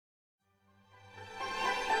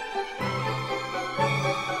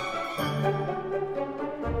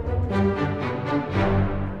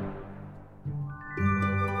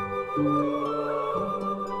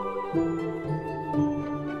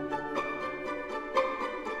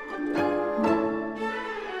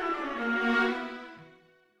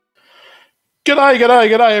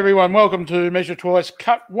G'day, everyone. Welcome to Measure Twice,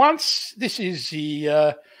 Cut Once. This is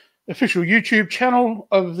the official YouTube channel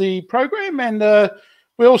of the program, and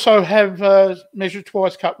we also have Measure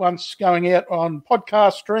Twice, Cut Once going out on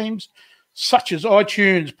podcast streams such as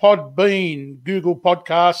iTunes, Podbean, Google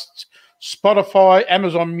Podcasts, Spotify,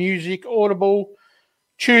 Amazon Music, Audible,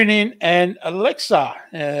 TuneIn, and Alexa.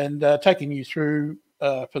 And taking you through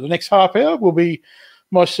for the next half hour will be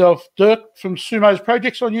myself, Dirk from Sumo's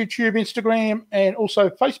Projects on YouTube, Instagram, and also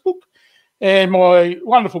Facebook. And my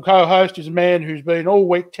wonderful co-host is a man who's been all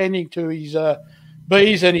week tending to his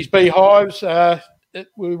bees and his beehives.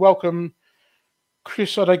 We welcome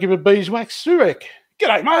Chris, I don't give a beeswax, Zurek.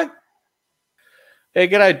 G'day, mate. Yeah,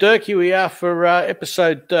 g'day, Dirk. Here we are for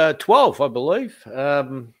episode 12, I believe.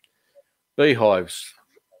 Beehives.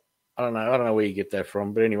 I don't know where you get that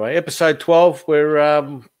from, but anyway, episode 12.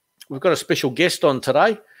 We've got a special guest on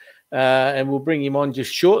today, and we'll bring him on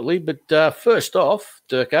just shortly. But first off,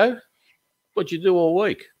 Dirko, what'd you do all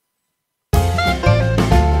week?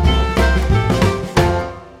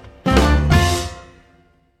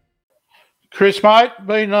 Chris, mate,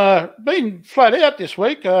 been flat out this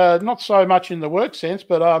week. Not so much in the work sense,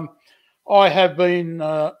 but I have been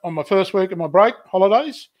on my first week of my break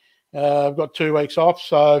holidays. I've got 2 weeks off,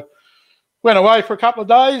 so went away for a couple of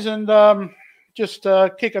days and just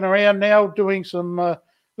kicking around now, doing some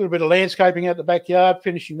little bit of landscaping out the backyard,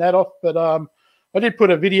 finishing that off. But I did put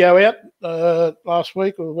a video out last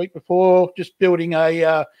week or the week before, just building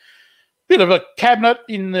a bit of a cabinet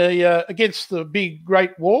in the against the big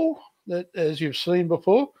great wall that, as you've seen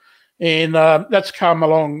before, and that's come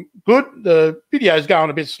along good. The video's going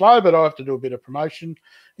a bit slow, but I have to do a bit of promotion,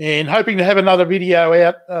 and hoping to have another video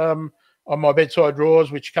out on my bedside drawers,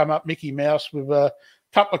 which come up Mickey Mouse with a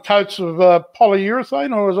couple of coats of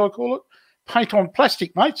polyurethane, or as I call it, paint on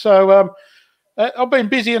plastic, mate. So I've been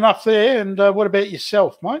busy enough there. And what about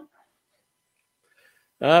yourself, mate?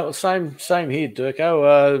 Well, same here,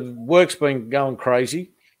 Dirko. Work's been going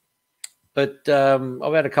crazy, but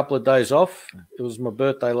I've had a couple of days off. It was my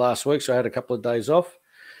birthday last week, so I had a couple of days off,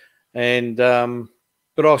 and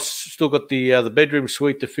but I've still got the bedroom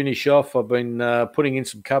suite to finish off. I've been putting in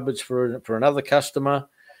some cupboards for another customer,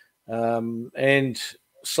 and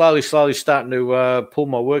slowly starting to pull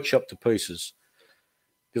my workshop to pieces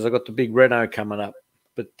because I've got the big reno coming up.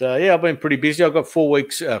 But yeah, I've been pretty busy. I've got 4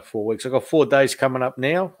 weeks. I've got 4 days coming up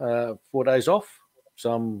now. 4 days off,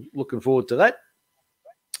 so I'm looking forward to that,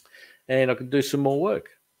 and I can do some more work.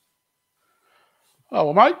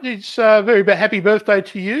 Oh, well, mate, it's very happy birthday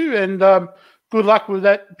to you, and good luck with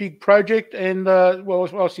that big project. And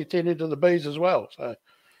whilst you tend into the bees as well, so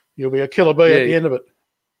you'll be a killer bee at the end of it.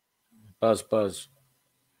 Buzz. Buzz.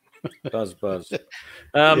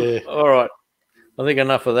 Yeah. All right. I think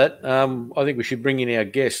enough of that. I think we should bring in our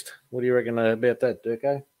guest. What do you reckon about that,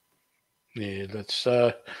 Dirko? Yeah,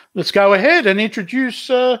 let's go ahead and introduce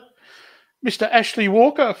Mr. Ashley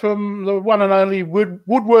Walker from the one and only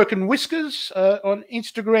Woodwork And Whiskers on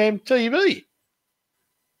Instagram TV.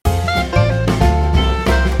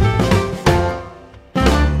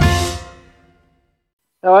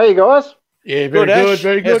 How are you guys? Yeah, very good.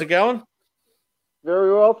 Very good. How's it going?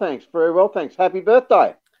 Very well, thanks. Very well, thanks. Happy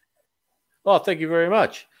birthday. Oh, thank you very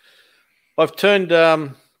much. I've turned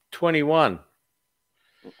 21.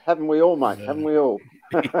 Haven't we all, mate? Haven't we all?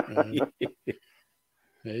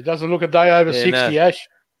 It doesn't look a day over 60, no. Ash.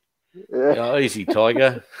 Yeah. Oh, easy,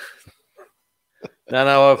 Tiger.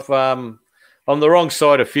 No, I'm the wrong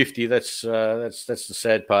side of 50. That's the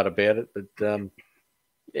sad part about it. But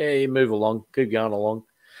yeah, you move along, keep going along.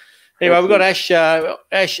 Anyway, we've got Ash.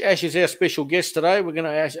 Ash is our special guest today. We're going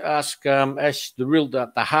to ask Ash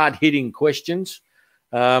the hard-hitting questions,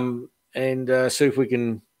 and see if we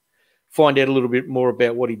can find out a little bit more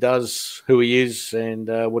about what he does, who he is, and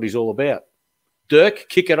what he's all about. Dirk,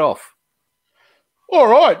 kick it off. All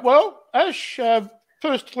right. Well, Ash,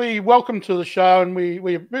 firstly, welcome to the show, and we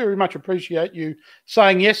very much appreciate you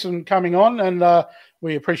saying yes and coming on, and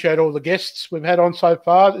we appreciate all the guests we've had on so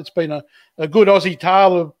far. It's been a good Aussie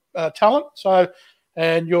tale of talent,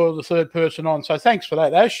 and you're the third person on, so thanks for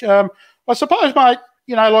that, Ash. I suppose, mate,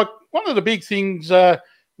 like one of the big things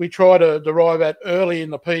we try to derive at early in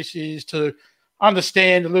the piece is to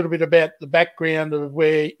understand a little bit about the background of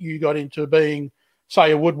where you got into being,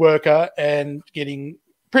 say, a woodworker and getting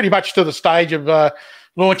pretty much to the stage of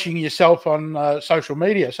launching yourself on social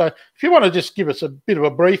media. So if you want to just give us a bit of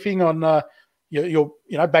a briefing on your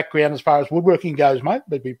background as far as woodworking goes, mate,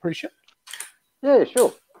 that'd be appreciated. Yeah,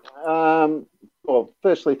 sure. Well,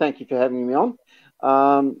 firstly, thank you for having me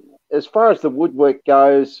on. As far as the woodwork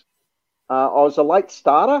goes, I was a late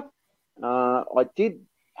starter. I did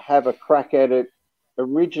have a crack at it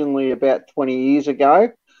originally about 20 years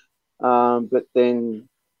ago, but then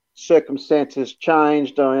circumstances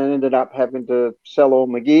changed. I ended up having to sell all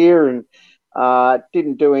my gear and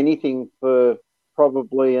didn't do anything for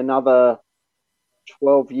probably another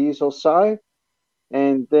 12 years or so.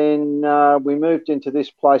 And then we moved into this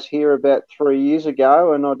place here about 3 years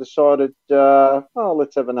ago, and I decided,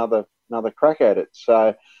 let's have another crack at it.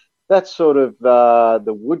 So that's sort of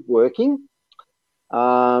the woodworking.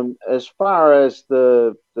 As far as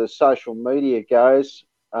the social media goes,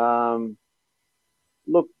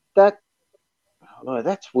 look,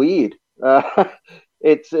 that's weird.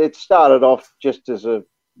 It started off just as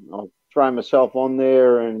I'll throw myself on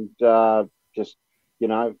there and just,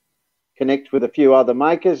 connect with a few other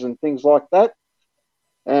makers and things like that.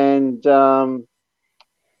 And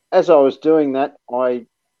as I was doing that, I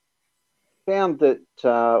found that,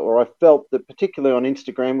 or I felt that, particularly on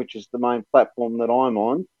Instagram, which is the main platform that I'm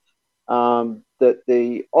on, that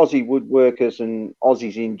the Aussie woodworkers and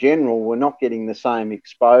Aussies in general were not getting the same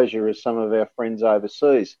exposure as some of our friends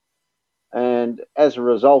overseas. And as a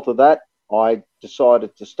result of that, I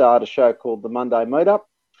decided to start a show called the Monday Meetup,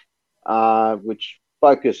 which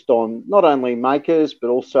focused on not only makers, but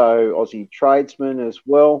also Aussie tradesmen as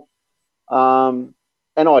well. And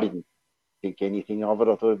I didn't think anything of it.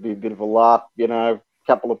 I thought it'd be a bit of a laugh, a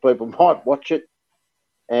couple of people might watch it.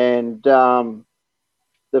 And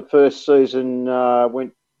the first season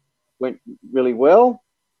went really well,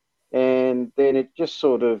 and then it just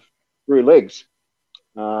sort of grew legs.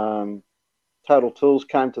 Total Tools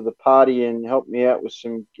came to the party and helped me out with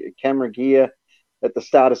some camera gear at the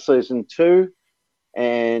start of season 2,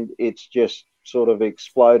 and it's just sort of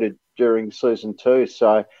exploded during season 2.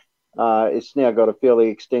 So it's now got a fairly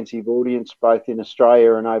extensive audience both in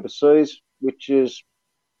Australia and overseas, which is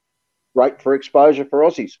great for exposure for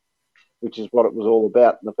Aussies, which is what it was all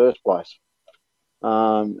about in the first place.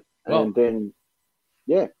 And then,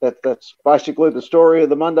 that's basically the story of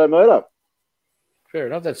the Monday Meetup. Fair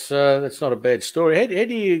enough. That's not a bad story. How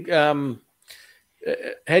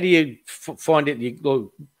do you find it?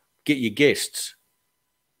 You get your guests.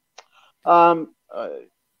 First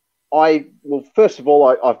of all,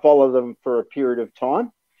 I follow them for a period of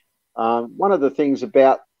time. One of the things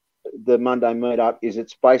about the Monday Meetup is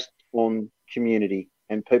it's based on community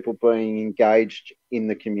and people being engaged in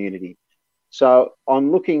the community. So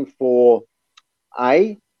I'm looking for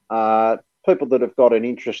people that have got an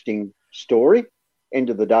interesting story. End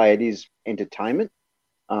of the day, it is entertainment.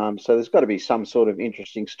 So there's got to be some sort of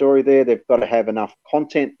interesting story there. They've got to have enough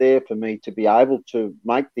content there for me to be able to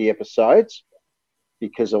make the episodes,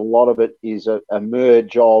 because a lot of it is a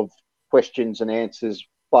merge of questions and answers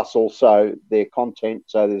plus also their content.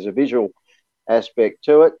 So there's a visual aspect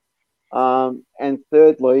to it. And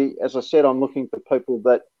thirdly, as I said, I'm looking for people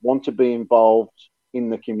that want to be involved in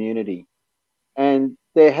the community. And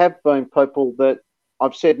there have been people that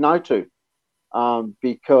I've said no to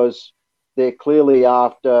because they're clearly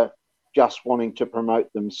after just wanting to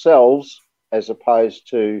promote themselves as opposed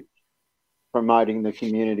to promoting the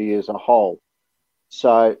community as a whole.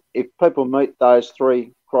 So if people meet those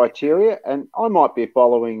 3 criteria, and I might be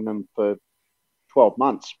following them for 12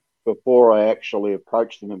 months before I actually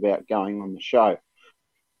approach them about going on the show.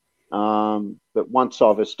 But once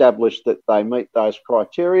I've established that they meet those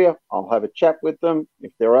criteria, I'll have a chat with them.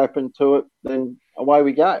 If they're open to it, then away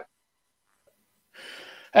we go.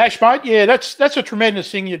 Ash, mate, yeah, that's a tremendous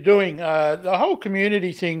thing you're doing. The whole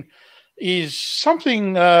community thing is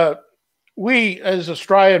something we as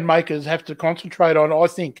Australian makers have to concentrate on, I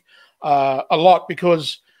think, a lot,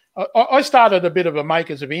 because I started a bit of a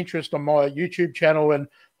Makers of Interest on my YouTube channel, and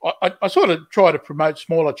I sort of try to promote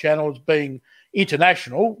smaller channels being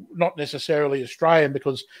international, not necessarily Australian,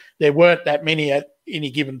 because there weren't that many at any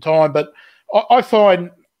given time. But I find,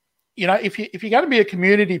 if you're going to be a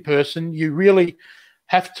community person, you really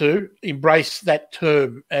have to embrace that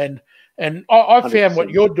term. And I found what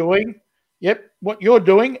you're doing. Yep, what you're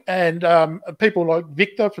doing, and people like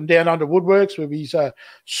Victor from Down Under Woodworks with his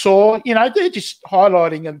saw, they're just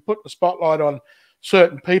highlighting and putting the spotlight on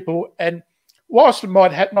certain people. And whilst it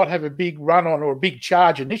might not have a big run on or a big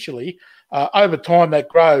charge initially, over time that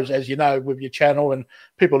grows, as you know, with your channel, and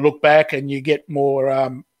people look back and you get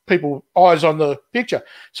more people eyes on the picture.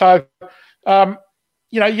 So,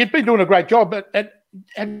 you've been doing a great job, but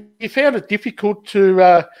have you found it difficult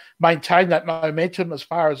to maintain that momentum as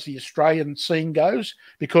far as the Australian scene goes?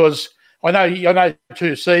 Because I know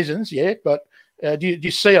 2 seasons, yeah, but do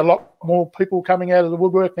you see a lot more people coming out of the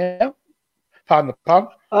woodwork now? Pardon the pun.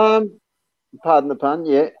 Pardon the pun,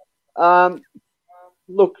 yeah.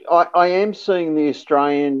 Look, I am seeing the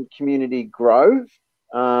Australian community grow.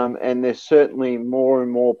 and there's certainly more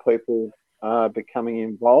and more people becoming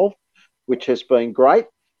involved, which has been great.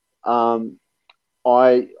 I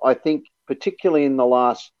think particularly in the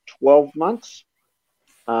last 12 months,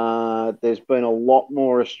 there's been a lot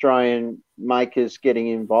more Australian makers getting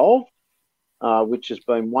involved, which has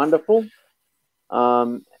been wonderful.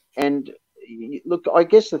 And look, I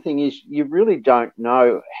guess the thing is, you really don't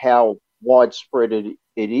know how widespread it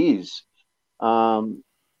is. Yeah,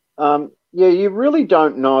 you really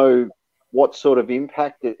don't know what sort of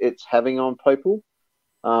impact it's having on people.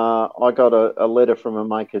 I got a letter from a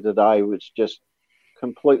maker today which just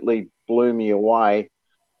completely blew me away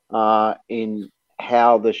in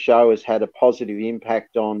how the show has had a positive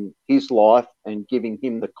impact on his life and giving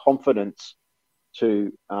him the confidence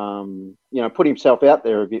to, put himself out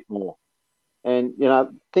there a bit more. And,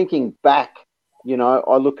 thinking back,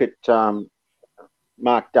 I look at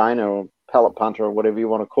Mark Dana or Pallet Punter or whatever you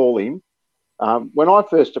want to call him. When I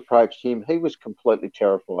first approached him, he was completely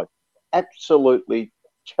terrified, absolutely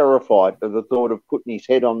terrified of the thought of putting his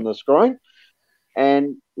head on the screen.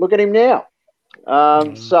 And look at him now.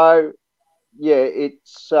 So, yeah,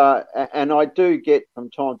 it's and I do get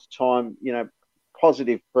from time to time,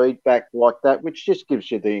 positive feedback like that, which just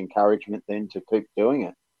gives you the encouragement then to keep doing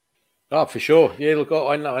it. Oh, for sure. Yeah, look,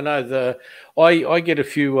 I know I get a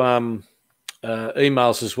few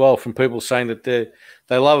emails as well from people saying that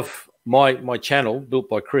they love my channel built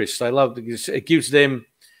by Chris. They love it gives them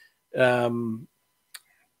the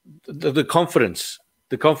confidence.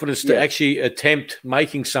 The confidence to actually attempt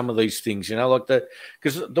making some of these things, like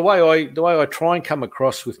because the way I try and come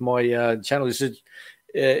across with my channel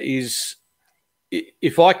is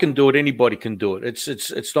if I can do it, anybody can do it.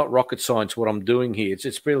 It's not rocket science what I'm doing here.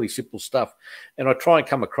 It's fairly simple stuff, and I try and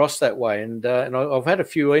come across that way. And I've had a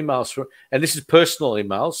few emails and this is personal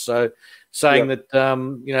emails, so saying that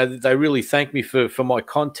they really thank me for my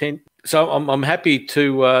content. So I'm happy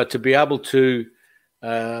to be able to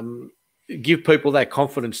give people that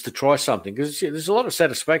confidence to try something, because there's a lot of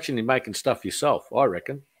satisfaction in making stuff yourself, I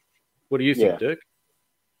reckon. What do you think, Dirk?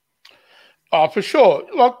 Oh, for sure.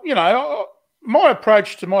 Like, my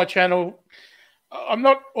approach to my channel, I'm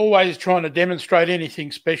not always trying to demonstrate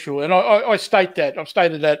anything special. And I state that. I've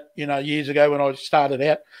stated that, years ago when I started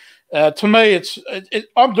out. To me,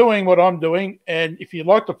 I'm doing what I'm doing. And if you'd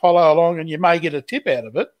like to follow along and you may get a tip out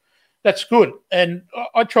of it, that's good. And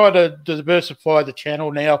I try to diversify the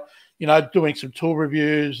channel now, doing some tool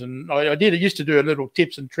reviews. And I used to do a little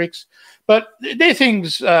tips and tricks. But they're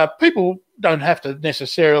things people don't have to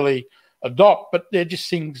necessarily adopt, but they're just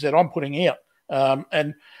things that I'm putting out.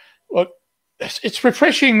 And look, it's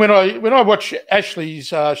refreshing when I watch Ashley's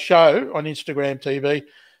show on Instagram TV.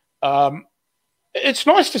 It's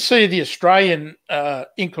nice to see the Australian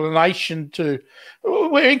inclination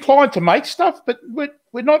we're inclined to make stuff, but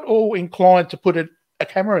we're not all inclined to put a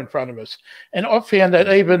camera in front of us. And I've found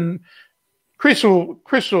that even Chris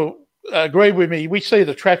will agree with me. We see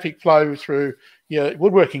the traffic flow through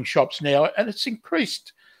woodworking shops now, and it's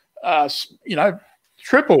increased,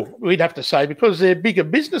 triple, we'd have to say, because they're bigger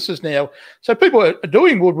businesses now. So people are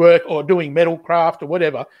doing woodwork or doing metal craft or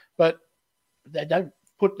whatever, but they don't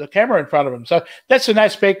put the camera in front of them. So that's an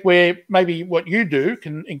aspect where maybe what you do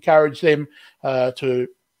can encourage them to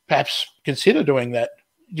perhaps consider doing that.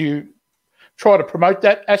 Do you try to promote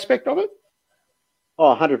that aspect of it?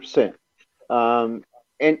 Oh, 100%.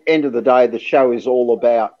 End of the day, the show is all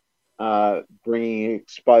about bringing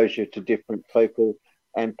exposure to different people.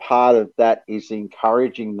 And part of that is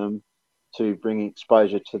encouraging them to bring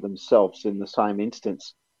exposure to themselves in the same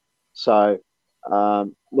instance. So,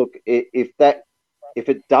 look, if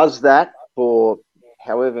it does that for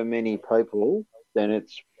however many people, then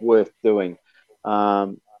it's worth doing.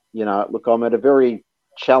 Look, I'm at a very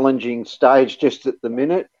challenging stage just at the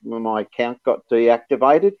minute when my account got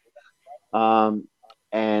deactivated.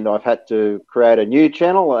 And I've had to create a new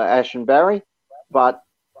channel, Ash and Barry, but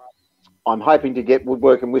I'm hoping to get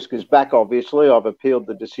Woodwork and Whiskers back, obviously. I've appealed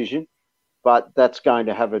the decision, but that's going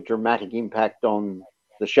to have a dramatic impact on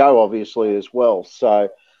the show, obviously, as well. So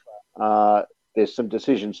there's some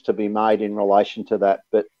decisions to be made in relation to that.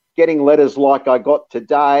 But getting letters like I got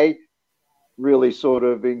today really sort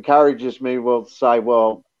of encourages me,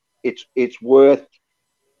 it's worth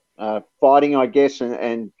fighting, I guess,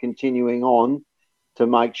 and continuing on to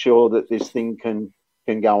make sure that this thing can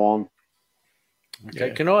go on. Okay.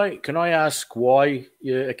 Yeah. Can I ask why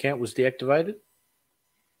your account was deactivated?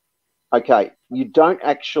 Okay. You don't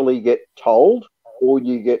actually get told. All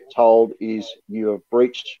you get told is you have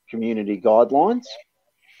breached community guidelines.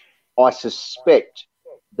 I suspect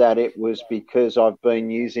that it was because I've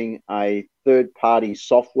been using a third-party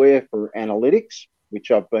software for analytics, which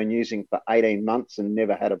I've been using for 18 months and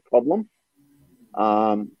never had a problem.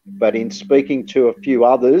 But in speaking to a few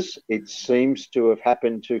others, it seems to have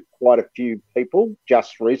happened to quite a few people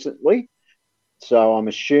just recently. So I'm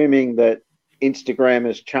assuming that Instagram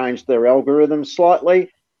has changed their algorithm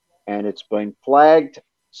slightly and it's been flagged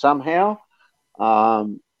somehow.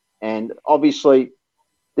 And obviously,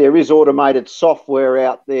 there is automated software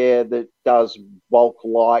out there that does bulk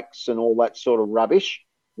likes and all that sort of rubbish,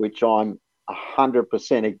 which I'm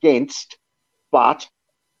 100% against. But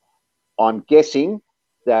I'm guessing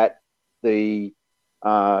that the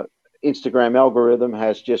Instagram algorithm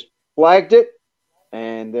has just flagged it.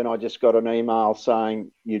 And then I just got an email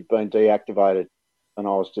saying you'd been deactivated. And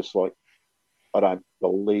I was just like, I don't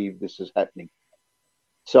believe this is happening.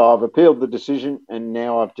 So I've appealed the decision, and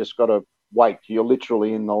now I've just got to wait. You're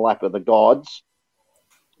literally in the lap of the gods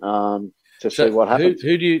to see what happens.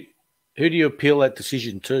 Who do you appeal that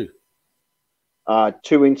decision to?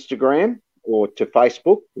 To Instagram or to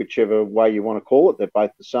Facebook, whichever way you want to call it. They're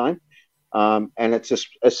both the same. And it's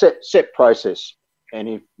a set process. And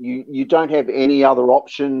if you don't have any other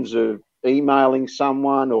options of emailing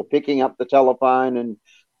someone or picking up the telephone and,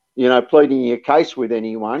 pleading your case with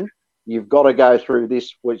anyone, you've got to go through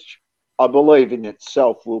this, which I believe in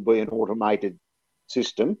itself will be an automated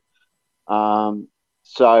system.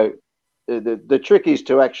 So the trick is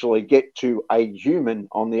to actually get to a human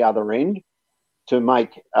on the other end to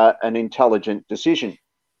make an intelligent decision.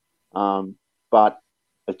 But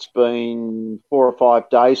it's been 4 or 5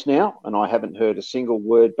 days now, and I haven't heard a single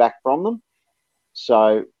word back from them.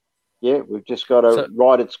 So, yeah, we've just got to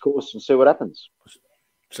ride its course and see what happens.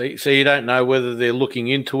 So you don't know whether they're looking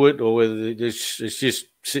into it or whether it's just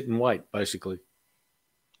sit and wait, basically.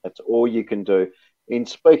 That's all you can do. In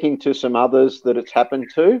speaking to some others that it's happened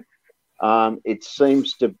to, it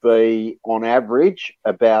seems to be, on average,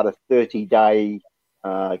 about a 30-day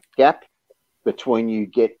gap before you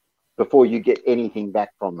get anything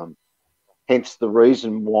back from them. Hence the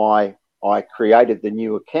reason why I created the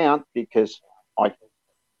new account, because I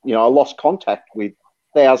lost contact with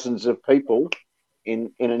thousands of people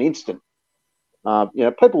in an instant.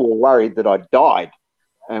 People were worried that I died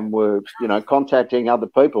and were, contacting other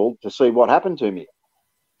people to see what happened to me.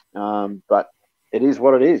 But it is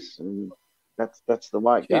what it is, and that's the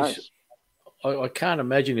way it goes. I can't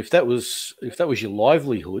imagine if that was your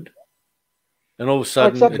livelihood, and all of a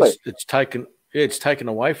sudden it's taken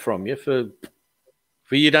away from you for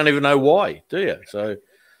you don't even know why, do you? So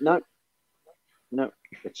no,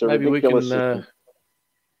 it's a maybe ridiculous we can. system.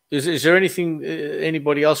 Is there anything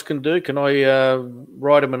anybody else can do? Can I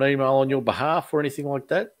write them an email on your behalf or anything like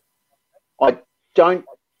that? I don't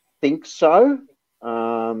think so.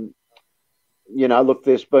 Look,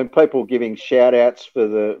 there's been people giving shout outs for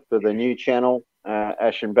the new channel,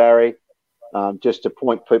 Ash and Barry, just to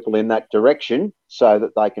point people in that direction so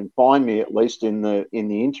that they can find me at least in the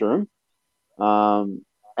interim. And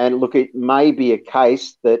look, it may be a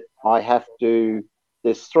case that I have to.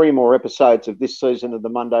 There's 3 more episodes of this season of the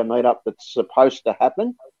Monday Meetup that's supposed to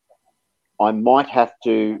happen. I might have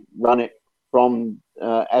to run it from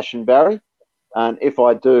Ash and Barry. And if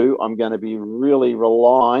I do, I'm going to be really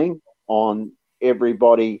relying on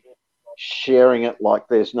everybody sharing it like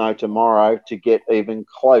there's no tomorrow to get even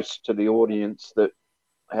close to the audience that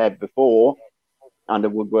I had before under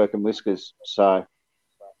Woodwork and Whiskers. So,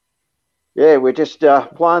 yeah, we're just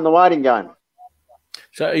playing the waiting game.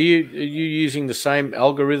 So are you using the same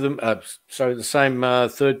algorithm, the same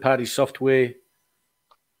third-party software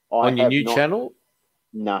on your new channel?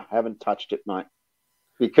 No, haven't touched it, mate.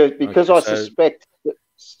 Because I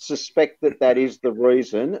suspect that is the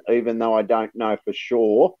reason, even though I don't know for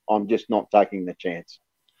sure. I'm just not taking the chance.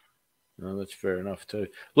 No, that's fair enough too.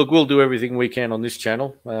 Look, we'll do everything we can on this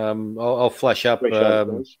channel. I'll flash up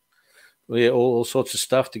all sorts of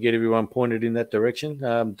stuff to get everyone pointed in that direction.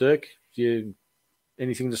 Dirk, do you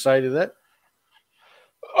anything to say to that?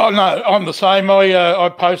 Oh, no, I'm the same. I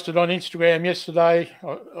posted on Instagram yesterday.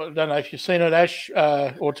 I don't know if you've seen it, Ash,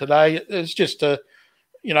 or today. It's just to,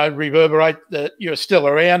 reverberate that you're still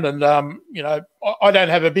around. And, I don't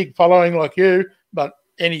have a big following like you, but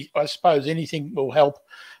I suppose anything will help.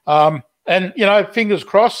 And, fingers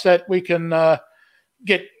crossed that we can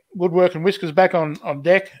get Woodwork and Whiskers back on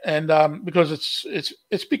deck. And because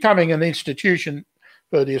it's becoming an institution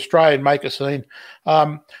for the Australian maker scene.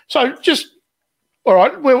 So just, all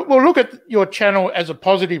right, we'll look at your channel as a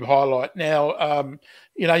positive highlight. Now,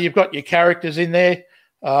 you've got your characters in there,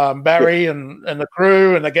 Barry and the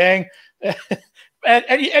crew and the gang.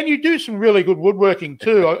 and you do some really good woodworking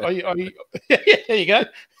too. There you go.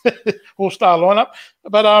 All-star lineup.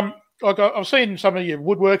 But like I've seen some of your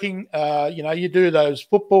woodworking. You do those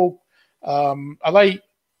football. Are they?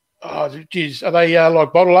 Oh, geez, are they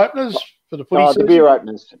like bottle openers for the footy season? The beer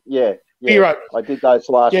openers. Yeah. Beer openers. I did those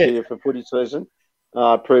last year for footy season.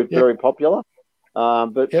 Proved very popular.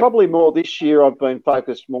 But probably more this year, I've been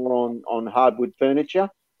focused more on hardwood furniture.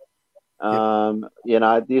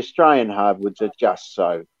 The Australian hardwoods are just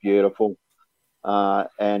so beautiful.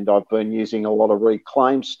 And I've been using a lot of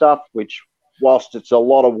reclaimed stuff, which, whilst it's a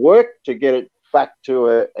lot of work to get it back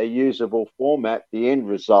to a usable format, the end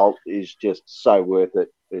result is just so worth it.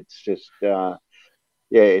 It's just,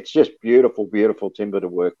 it's just beautiful, beautiful timber to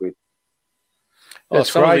work with.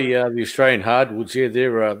 That's great. The Australian hardwoods,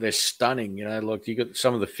 they're stunning. Like you got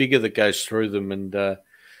some of the figure that goes through them, and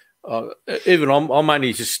even I'm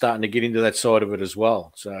only just starting to get into that side of it as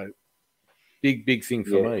well. So big thing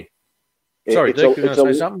for me. Sorry, Dick, you going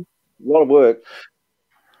to say something? A lot of work.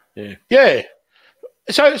 Yeah.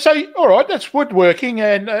 So all right, that's woodworking,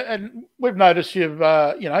 and we've noticed you've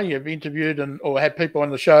interviewed or had people on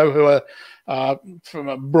the show who are from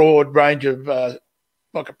a broad range of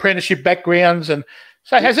like apprenticeship backgrounds, and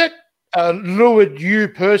so has it lured you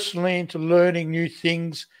personally into learning new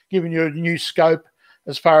things, given you a new scope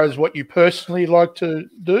as far as what you personally like to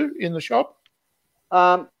do in the shop?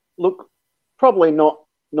 Look, probably not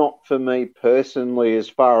for me personally as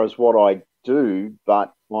far as what I do,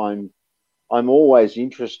 but I'm always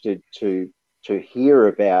interested to hear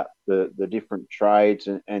about the different trades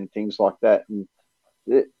and things like that. And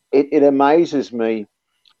it amazes me,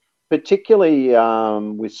 particularly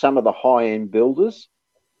with some of the high-end builders,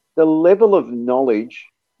 the level of knowledge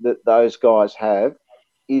that those guys have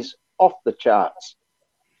is off the charts.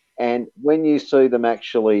 And when you see them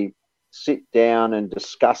actually sit down and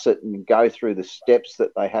discuss it and go through the steps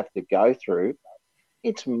that they have to go through,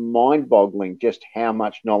 it's mind-boggling just how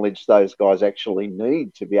much knowledge those guys actually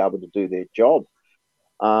need to be able to do their job.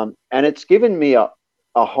 And it's given me a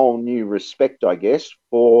whole new respect, I guess,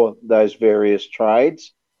 for those various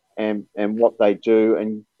trades and what they do.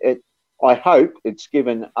 And I hope it's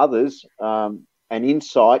given others an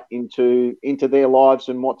insight into their lives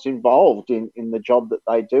and what's involved in the job that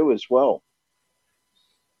they do as well.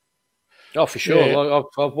 Oh, for sure. Yeah.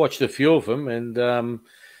 I've watched a few of them, and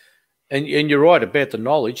you're right about the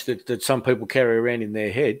knowledge that some people carry around in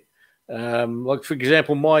their head. Like, for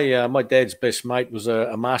example, my dad's best mate was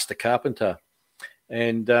a master carpenter,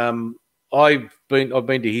 and I've been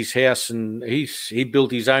to his house, and he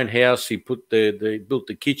built his own house. He built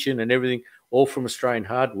the kitchen and everything, all from Australian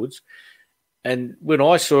hardwoods. And when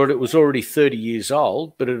I saw it, it was already 30 years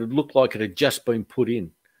old, but it looked like it had just been put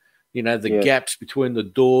in. The gaps between the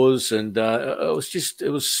doors, and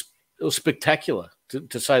it was spectacular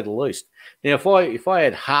to say the least. Now, if I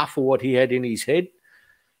had half of what he had in his head,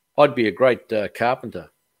 I'd be a great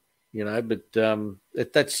carpenter,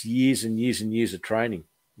 But that's years and years and years of training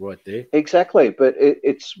right there. Exactly, but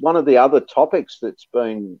it's one of the other topics that's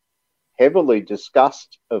been heavily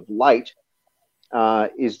discussed of late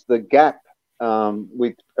is the gap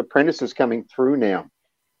with apprentices coming through now,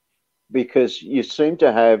 because you seem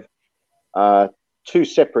to have two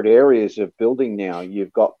separate areas of building now.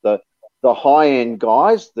 You've got the high-end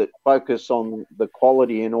guys that focus on the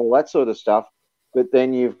quality and all that sort of stuff, but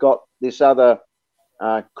then you've got this other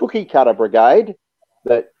cookie cutter brigade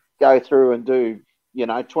that go through and do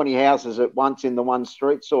 20 houses at once in the one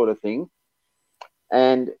street sort of thing,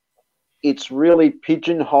 and it's really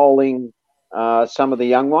pigeonholing some of the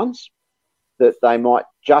young ones, that they might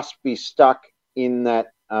just be stuck in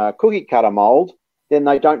that cookie cutter mold. Then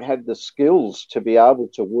they don't have the skills to be able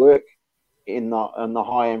to work in the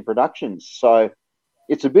high-end productions. So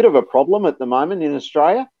it's a bit of a problem at the moment in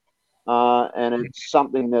Australia, and it's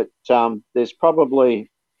something that there's probably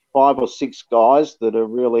 5 or 6 guys that are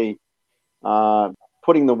really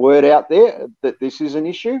putting the word out there that this is an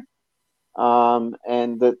issue,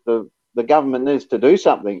 and that the government needs to do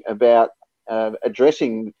something about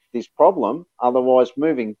addressing this problem. Otherwise,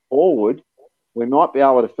 moving forward, we might be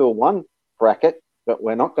able to fill one bracket, but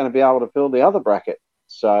we're not going to be able to fill the other bracket.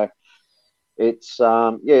 So it's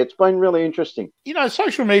been really interesting.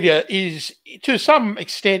 Social media is to some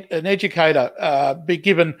extent an educator. Be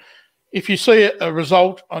given, if you see a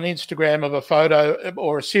result on Instagram of a photo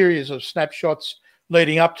or a series of snapshots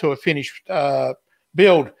leading up to a finished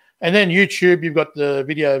build, and then YouTube, you've got the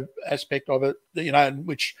video aspect of it,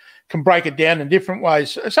 which can break it down in different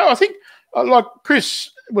ways. So I think, like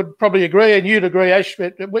Chris would probably agree, and you'd agree, Ash,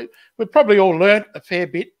 we've probably all learnt a fair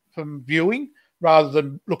bit from viewing rather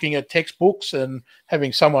than looking at textbooks and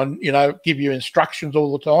having someone, give you instructions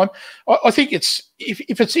all the time. I think it's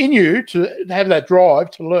if it's in you to have that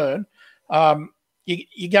drive to learn,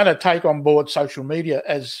 you're going to take on board social media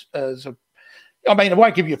as a. I mean, it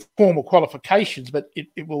won't give you formal qualifications, but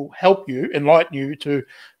it will help you, enlighten you to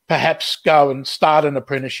perhaps go and start an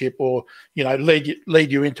apprenticeship, or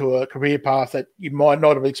lead you into a career path that you might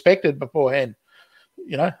not have expected beforehand.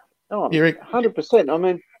 Oh, 100%. I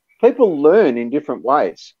mean, people learn in different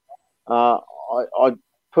ways. I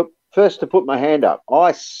to put my hand up.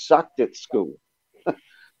 I sucked at school,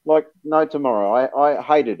 like no tomorrow. I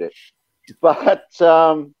hated it, but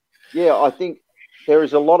I think there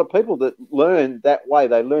is a lot of people that learn that way.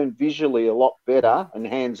 They learn visually a lot better and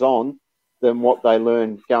hands-on than what they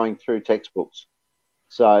learn going through textbooks.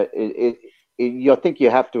 So I think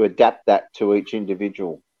you have to adapt that to each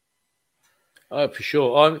individual. Oh, for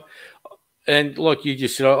sure. And like you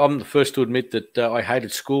just said, I'm the first to admit that I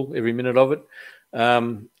hated school, every minute of it,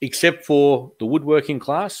 except for the woodworking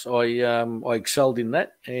class. I excelled in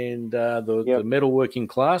that, and the metalworking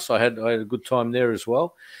class. I had a good time there as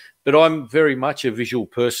well. But I'm very much a visual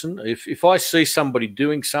person. If I see somebody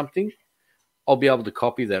doing something, I'll be able to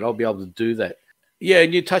copy that. I'll be able to do that. Yeah,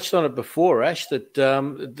 and you touched on it before, Ash, that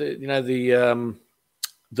the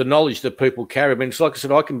knowledge that people carry. I mean, it's like I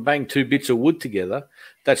said, I can bang two bits of wood together.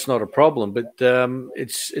 That's not a problem. But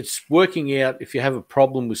it's working out if you have a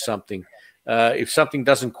problem with something. If something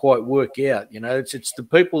doesn't quite work out, it's the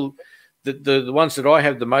people that the ones that I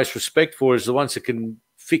have the most respect for is the ones that can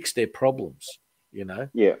fix their problems.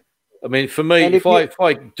 Yeah. I mean, for me, if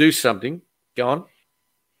I do something, go on.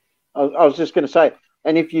 I was just going to say,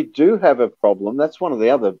 and if you do have a problem, that's one of the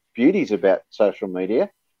other beauties about social media.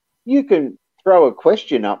 You can throw a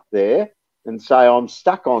question up there and say, I'm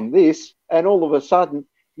stuck on this, and all of a sudden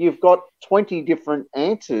you've got 20 different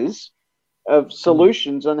answers of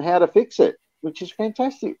solutions on how to fix it, which is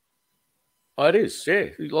fantastic. Oh, it is, yeah.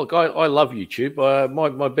 Look, I love YouTube.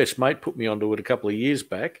 My best mate put me onto it a couple of years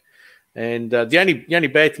back. And the only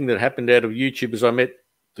bad thing that happened out of YouTube is I met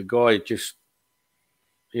the guy just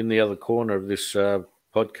in the other corner of this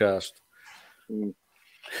podcast.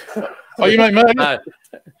 Oh, you mean me?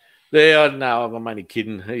 No, I'm only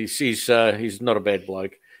kidding. He's not a bad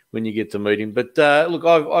bloke when you get to meet him. But look,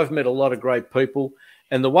 I've met a lot of great people,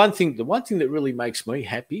 and the one thing that really makes me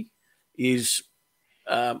happy is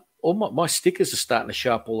all my stickers are starting to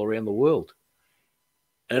show up all around the world.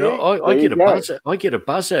 And I get a buzz. I get a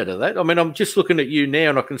buzz out of that. I mean, I'm just looking at you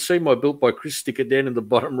now, and I can see my Built by Chris sticker down in the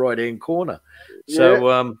bottom right-hand corner.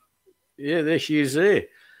 So, there she is there,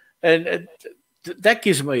 and that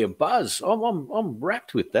gives me a buzz. I'm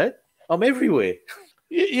wrapped with that. I'm everywhere.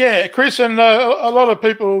 Yeah, Chris, and a lot of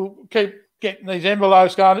people keep getting these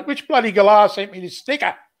envelopes going. Which bloody galah sent me this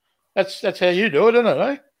sticker? That's how you do it, isn't it?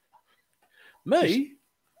 Eh? Me?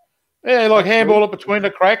 Yeah, like handball it between the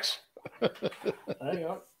cracks. Hang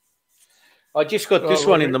on. I just got this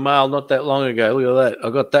one in the mail not that long ago. Look at that. I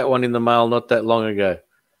got that one in the mail not that long ago.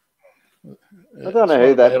 I don't know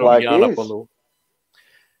who that bloke is.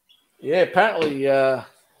 Yeah,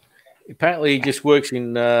 apparently he just works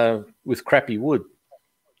in with crappy wood.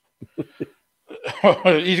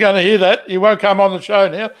 He's going to hear that. He won't come on the show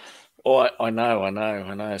now. Oh, I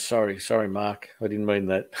know. Sorry, Mark. I didn't mean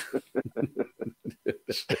that.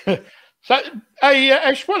 So, hey,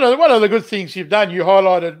 Ash, one of the good things you've done, you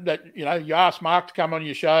highlighted that, you asked Mark to come on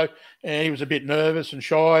your show, and he was a bit nervous and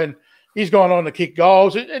shy, and he's gone on to kick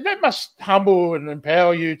goals. And that must humble and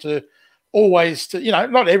empower you to always,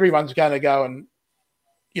 not everyone's going to go and,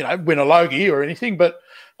 win a Logie or anything, but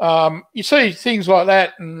you see things like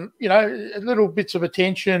that and, little bits of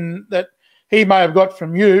attention that he may have got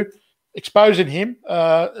from you, exposing him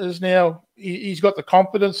is now he's got the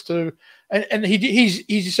confidence to, and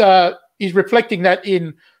he's reflecting that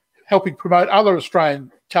in helping promote other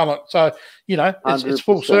Australian talent. So, it's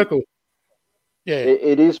full circle. Yeah,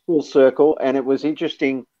 it is full circle. And it was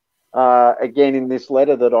interesting, again, in this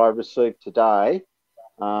letter that I received today,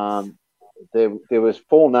 there was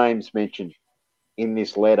 4 names mentioned in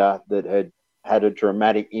this letter that had a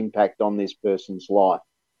dramatic impact on this person's life.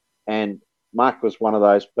 And Mark was one of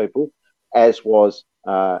those people, as was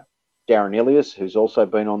Darren Ilias, who's also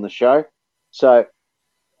been on the show. So,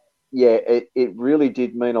 yeah, it really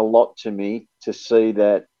did mean a lot to me to see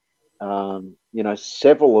that,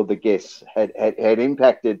 several of the guests had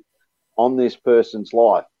impacted on this person's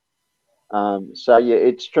life. So, yeah,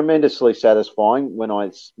 it's tremendously satisfying when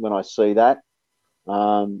I see that.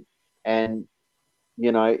 And,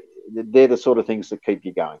 they're the sort of things that keep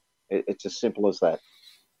you going. It's as simple as that.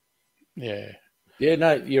 Yeah. Yeah,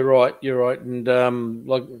 no, you're right. And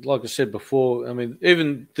like I said before, I mean,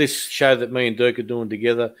 even this show that me and Dirk are doing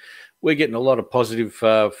together, we're getting a lot of positive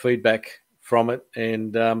feedback from it.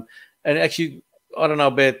 And actually, I don't know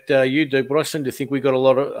about you, Duke, but I seem to think we got a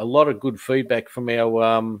lot of good feedback from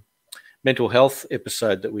our mental health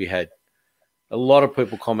episode that we had. A lot of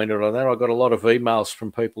people commented on that. I got a lot of emails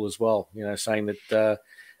from people as well, saying that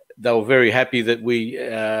they were very happy that we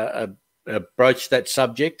broached that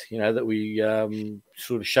subject, that we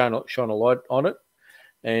sort of shone a light on it.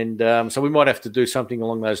 And so we might have to do something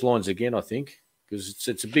along those lines again, I think, because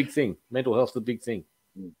it's a big thing. Mental health is a big thing.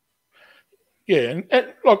 Yeah,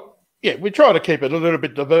 and look, we try to keep it a little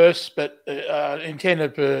bit diverse, but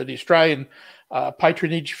intended for the Australian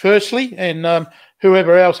patronage firstly, and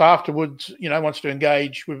whoever else afterwards, wants to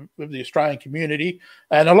engage with the Australian community.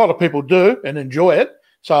 And a lot of people do and enjoy it.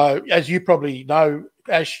 So as you probably know,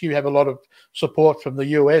 Ash, you have a lot of support from the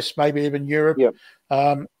US, maybe even Europe. Yep.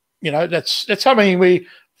 That's something we,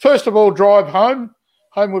 first of all, drive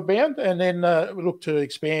homeward bound, and then we look to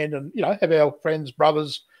expand and, have our friends,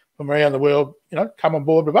 brothers from around the world, come on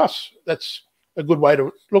board with us. That's a good way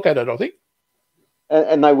to look at it, I think.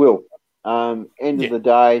 And they will. End of the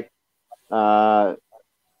day,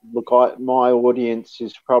 look, my audience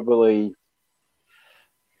is probably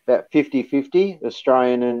about 50-50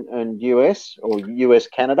 Australian and US, or US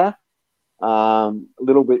Canada, a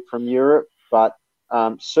little bit from Europe, but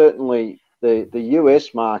certainly the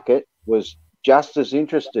US market was just as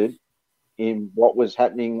interested in what was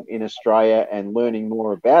happening in Australia and learning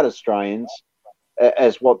more about Australians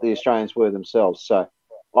as what the Australians were themselves. So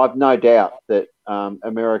I've no doubt that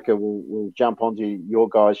America will jump onto you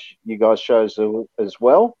guys shows as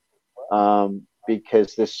well,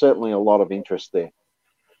 because there's certainly a lot of interest there.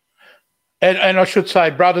 And I should say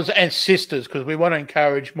brothers and sisters, because we want to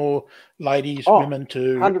encourage more ladies, women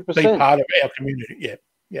to 100%. be part of our community. Yeah.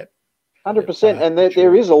 100%. And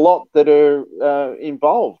there is a lot that are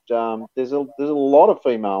involved. There's a lot of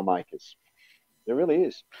female makers. There really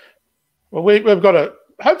is. Well, we've got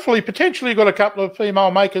potentially got a couple of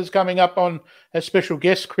female makers coming up on as special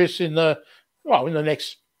guests, Chris, in the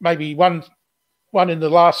next, maybe one in the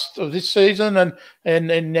last of this season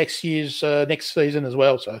and next year's next season as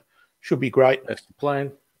well. So should be great. That's the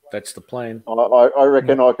plan. I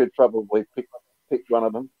reckon I could probably pick one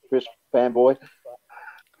of them, Chris Fanboy.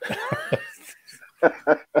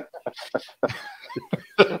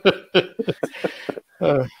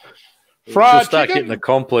 She'll start getting a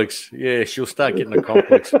complex. Yeah, she'll start getting a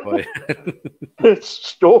complex.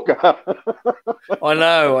 Stalker. I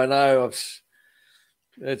know.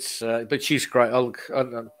 But she's great. No,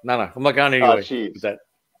 I'm not going anyway with that.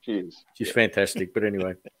 She's fantastic. But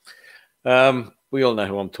anyway, we all know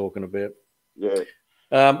who I'm talking about. Yeah.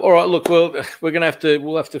 All right, look, we'll have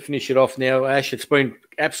to finish it off now, Ash. It's been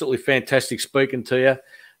absolutely fantastic speaking to you.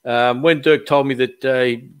 When Dirk told me that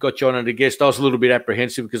he got you on as a guest, I was a little bit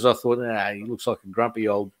apprehensive because I thought, he looks like a grumpy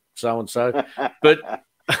old so-and-so. But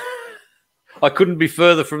I couldn't be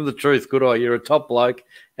further from the truth, could I? You're a top bloke,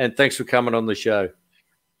 and thanks for coming on the show.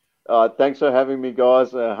 Thanks for having me,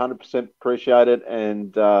 guys. 100% appreciate it.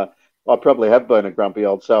 And I probably have been a grumpy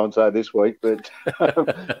old so-and-so this week, but...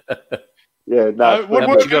 Yeah, no.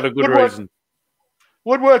 You got a good reason.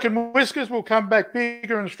 Woodwork and Whiskers will come back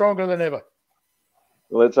bigger and stronger than ever.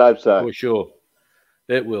 Let's hope so. For sure.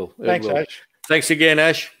 It will. Thanks, Ash. Thanks again,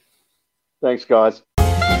 Ash. Thanks, guys.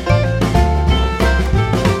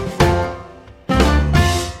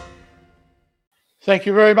 Thank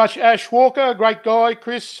you very much, Ash Walker. Great guy.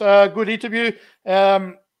 Chris, good interview.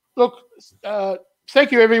 Look,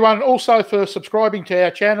 thank you, everyone, also for subscribing to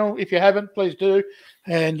our channel. If you haven't, please do.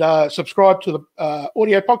 And subscribe to the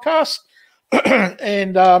audio podcast.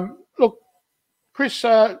 And look, Chris,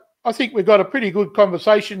 I think we've got a pretty good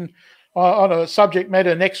conversation on a subject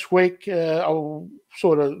matter next week. I'll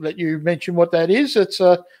sort of let you mention what that is. It's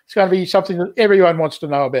going to be something that everyone wants to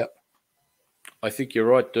know about. I think you're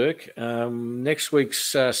right, Dirk. Next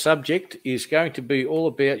week's subject is going to be all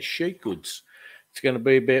about sheet goods. It's going to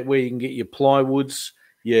be about where you can get your plywoods,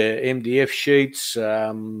 your MDF sheets,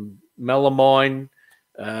 melamine.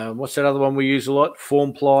 What's that other one we use a lot?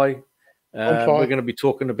 Form ply. We're going to be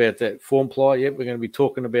talking about that. Form ply, we're going to be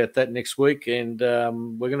talking about that next week. And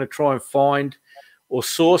we're going to try and find or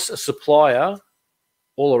source a supplier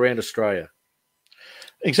all around Australia.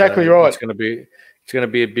 Exactly right. It's going to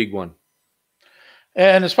be a big one.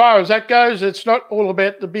 And as far as that goes, it's not all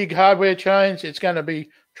about the big hardware chains. It's going to be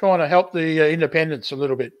trying to help the independents a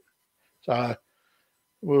little bit. So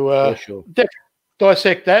we'll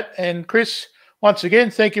dissect that. And Chris, once again,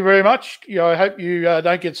 thank you very much. I hope you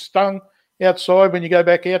don't get stung outside when you go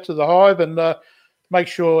back out to the hive, and make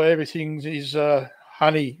sure everything is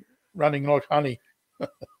honey, running like honey.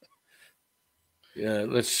 Yeah,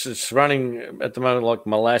 it's running at the moment like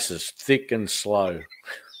molasses, thick and slow.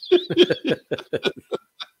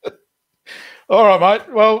 All right,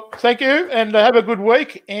 mate. Well, thank you, and have a good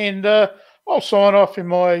week. And I'll sign off in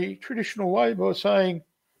my traditional way by saying,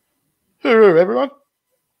 hooroo, everyone.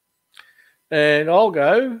 And I'll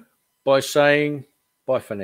go by saying bye for now.